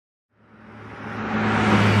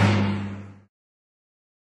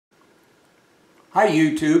Hi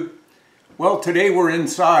YouTube. Well, today we're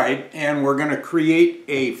inside and we're going to create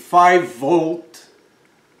a 5-volt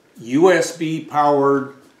USB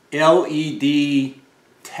powered LED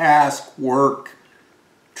task work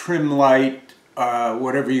trim light,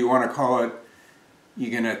 whatever you want to call it.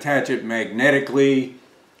 You can attach it magnetically,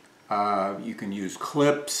 you can use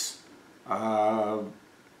clips, paracord.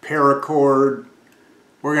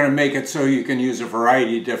 We're going to make it so you can use a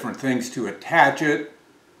variety of different things to attach it,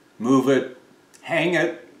 move it, hang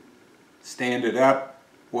it, stand it up,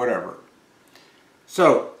 whatever.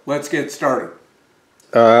 So let's get started.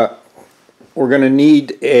 We're going to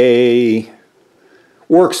need a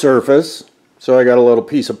work surface, so I got a little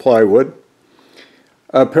piece of plywood,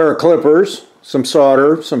 a pair of clippers, some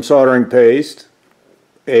solder, some soldering paste,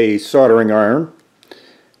 a soldering iron,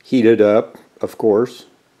 heated up, of course,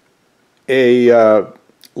 a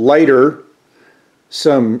lighter,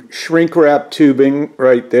 some shrink wrap tubing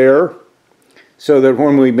right there, so that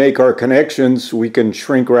when we make our connections we can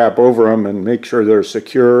shrink wrap over them and make sure they're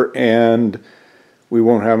secure and we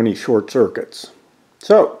won't have any short circuits.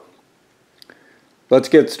 So let's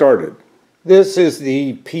get started. This is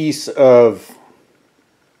the piece of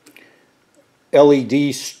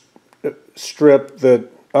LED strip that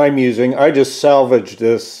I'm using. I just salvaged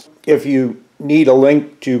this. If you need a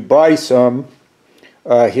link to buy some,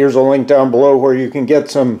 here's a link down below where you can get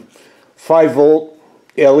some 5-volt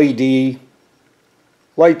LED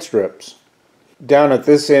light strips. Down at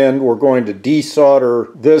this end we're going to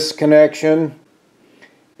desolder this connection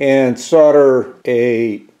and solder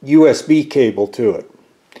a USB cable to it.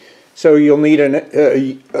 So you'll need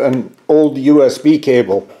an old USB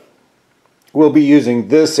cable. We'll be using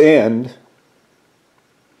this end.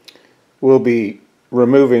 We'll be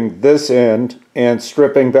removing this end and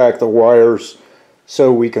stripping back the wires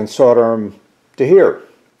so we can solder them to here.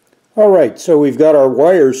 Alright, so we've got our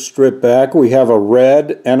wires stripped back. We have a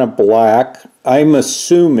red and a black. I'm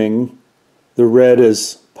assuming the red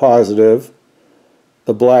is positive,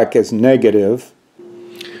 the black is negative.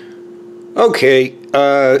 Okay,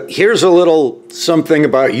 here's a little something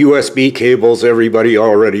about USB cables everybody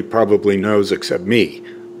already probably knows except me.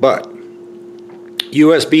 But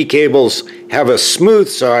USB cables have a smooth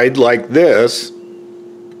side like this,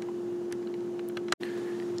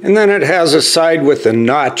 and then it has a side with a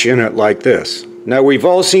notch in it like this. Now we've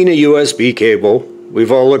all seen a USB cable,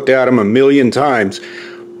 we've all looked at them a million times,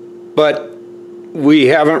 but we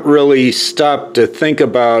haven't really stopped to think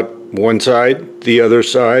about one side, the other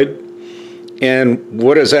side, and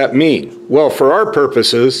what does that mean? Well, for our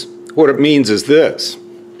purposes, what it means is this.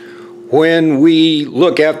 When we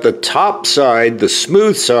look at the top side, the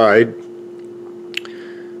smooth side,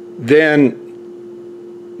 then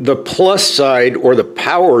the plus side, or the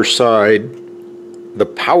power side, the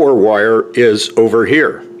power wire is over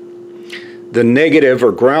here. The negative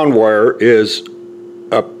or ground wire is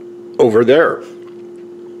up over there.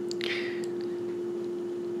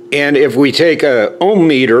 And if we take a ohm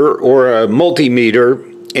meter or a multimeter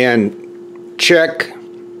and check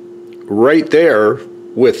right there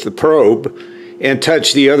with the probe and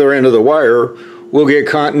touch the other end of the wire, we'll get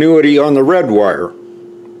continuity on the red wire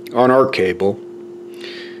on our cable.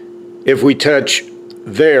 If we touch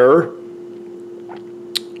there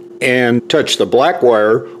and touch the black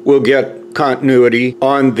wire, we'll get continuity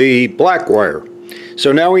on the black wire.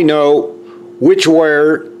 So now we know which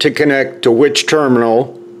wire to connect to which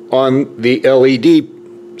terminal on the LED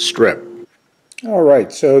strip.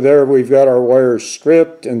 Alright, so there we've got our wires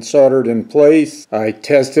stripped and soldered in place. I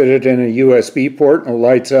tested it in a USB port and it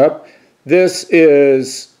lights up. This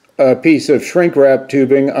is a piece of shrink wrap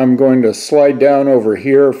tubing. I'm going to slide down over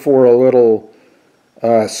here for a little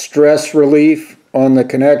stress relief on the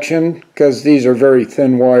connection, because these are very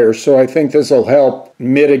thin wires, so I think this will help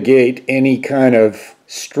mitigate any kind of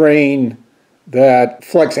strain that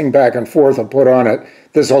flexing back and forth will put on it.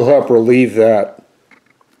 This will help relieve that.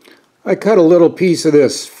 I cut a little piece of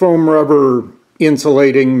this foam rubber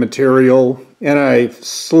insulating material and I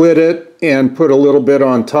slid it and put a little bit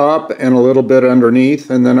on top and a little bit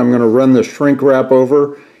underneath, and then I'm going to run the shrink wrap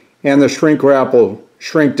over, and the shrink wrap will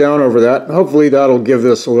shrink down over that. Hopefully that'll give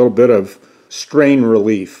this a little bit of strain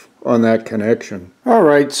relief on that connection.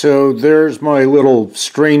 Alright, so there's my little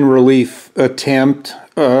strain relief attempt.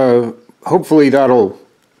 Hopefully that'll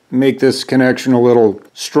make this connection a little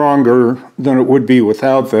stronger than it would be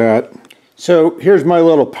without that. So here's my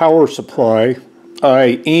little power supply.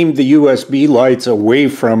 I aimed the USB lights away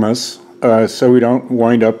from us so we don't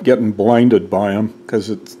wind up getting blinded by them,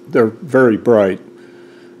 because they're very bright.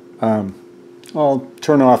 I'll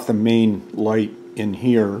turn off the main light in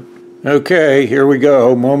here. Okay, here we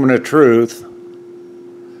go, moment of truth.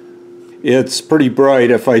 it's pretty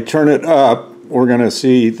bright. If I turn it up, we're going to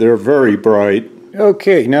see they're very bright.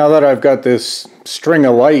 Okay, now that I've got this string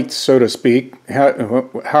of lights, so to speak,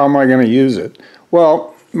 how am I going to use it?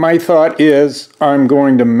 Well, my thought is I'm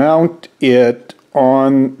going to mount it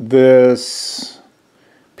on this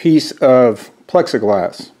piece of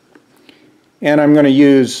plexiglass. And I'm going to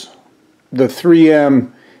use the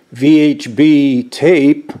 3M VHB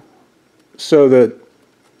tape so that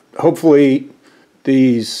hopefully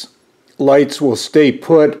these lights will stay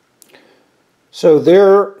put. So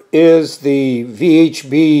there is the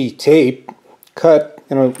VHB tape cut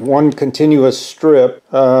in one continuous strip,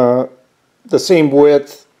 the same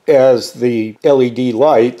width as the LED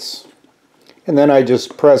lights, and then I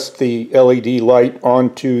just pressed the LED light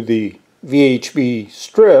onto the VHB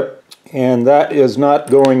strip, and that is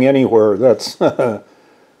not going anywhere. That's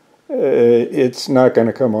it's not going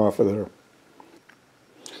to come off of there.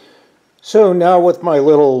 So now with my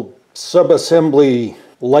little subassembly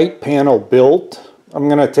light panel built, I'm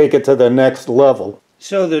going to take it to the next level.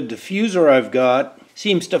 So the diffuser I've got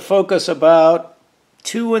seems to focus about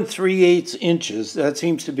 2 3/8 inches. That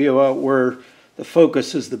seems to be about where the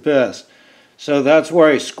focus is the best. So that's where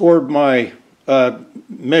I scored my,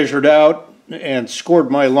 measured out and scored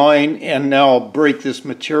my line, and now I'll break this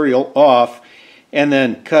material off and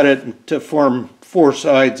then cut it to form 4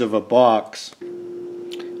 sides of a box.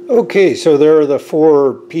 Okay, so there are the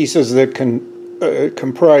 4 pieces that can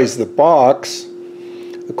comprise the box.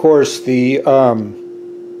 Of course, the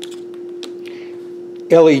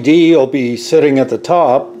LED will be sitting at the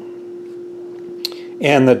top,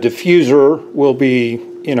 and the diffuser will be,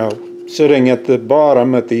 you know, sitting at the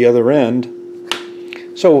bottom at the other end.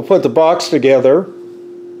 So we'll put the box together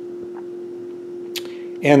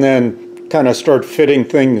and then kind of start fitting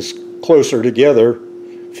things closer together,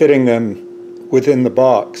 fitting them within the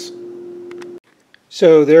box.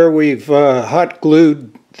 So there we've hot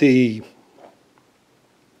glued the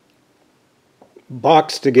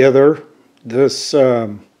box together. This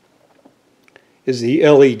is the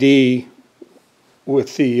LED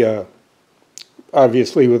with the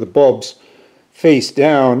obviously with the bulbs face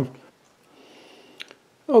down.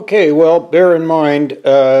 Okay, well, bear in mind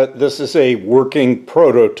this is a working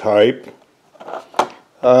prototype.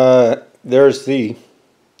 There's the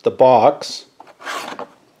box,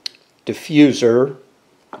 diffuser,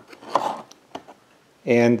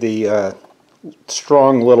 and the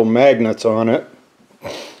strong little magnets on it,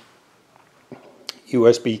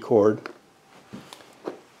 USB cord,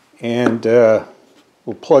 and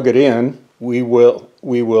we'll plug it in. We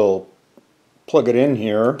will plug it in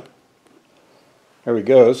here. There we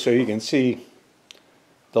go. So you can see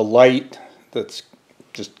the light that's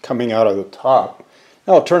just coming out of the top.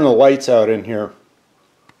 Now I'll turn the lights out in here.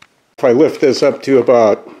 If I lift this up to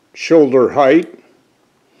about shoulder height,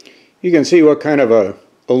 you can see what kind of a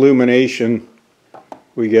illumination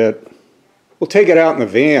we get. We'll take it out in the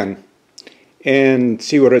van and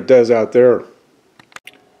see what it does out there.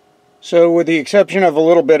 So with the exception of a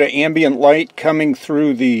little bit of ambient light coming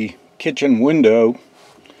through the kitchen window,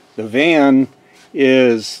 the van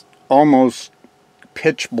is almost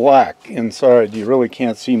pitch black inside. You really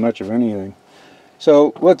can't see much of anything.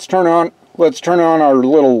 So let's turn on our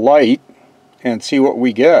little light and see what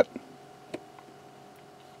we get.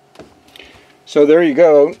 So there you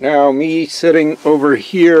go. Now me sitting over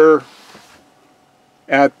here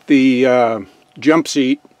at the jump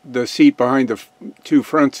seat, the seat behind the 2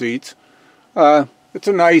 front seats. It's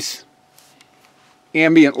a nice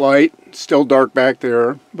ambient light, still dark back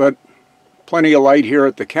there, but plenty of light here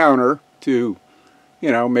at the counter to,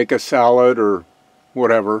 you know, make a salad or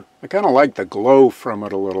whatever. I kind of like the glow from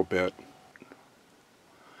it a little bit.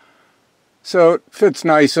 So it fits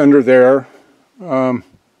nice under there.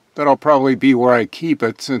 That'll probably be where I keep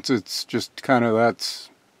it, since it's just kind of, that's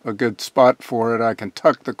a good spot for it. I can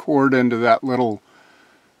tuck the cord into that little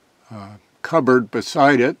cupboard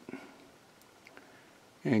beside it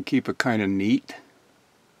and keep it kind of neat.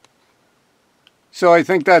 So I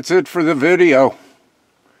think that's it for the video.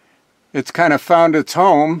 It's kind of found its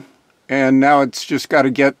home, and now it's just got to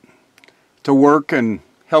get to work and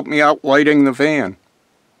help me out lighting the van.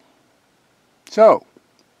 So,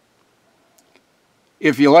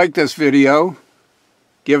 if you like this video,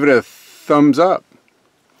 give it a thumbs up.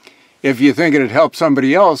 If you think it'd help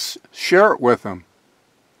somebody else, share it with them.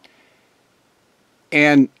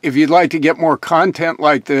 And if you'd like to get more content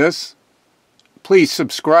like this, please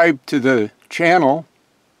subscribe to the channel.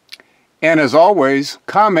 And as always,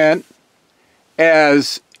 comment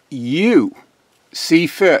as you see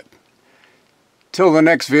fit. Till the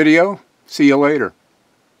next video, see you later.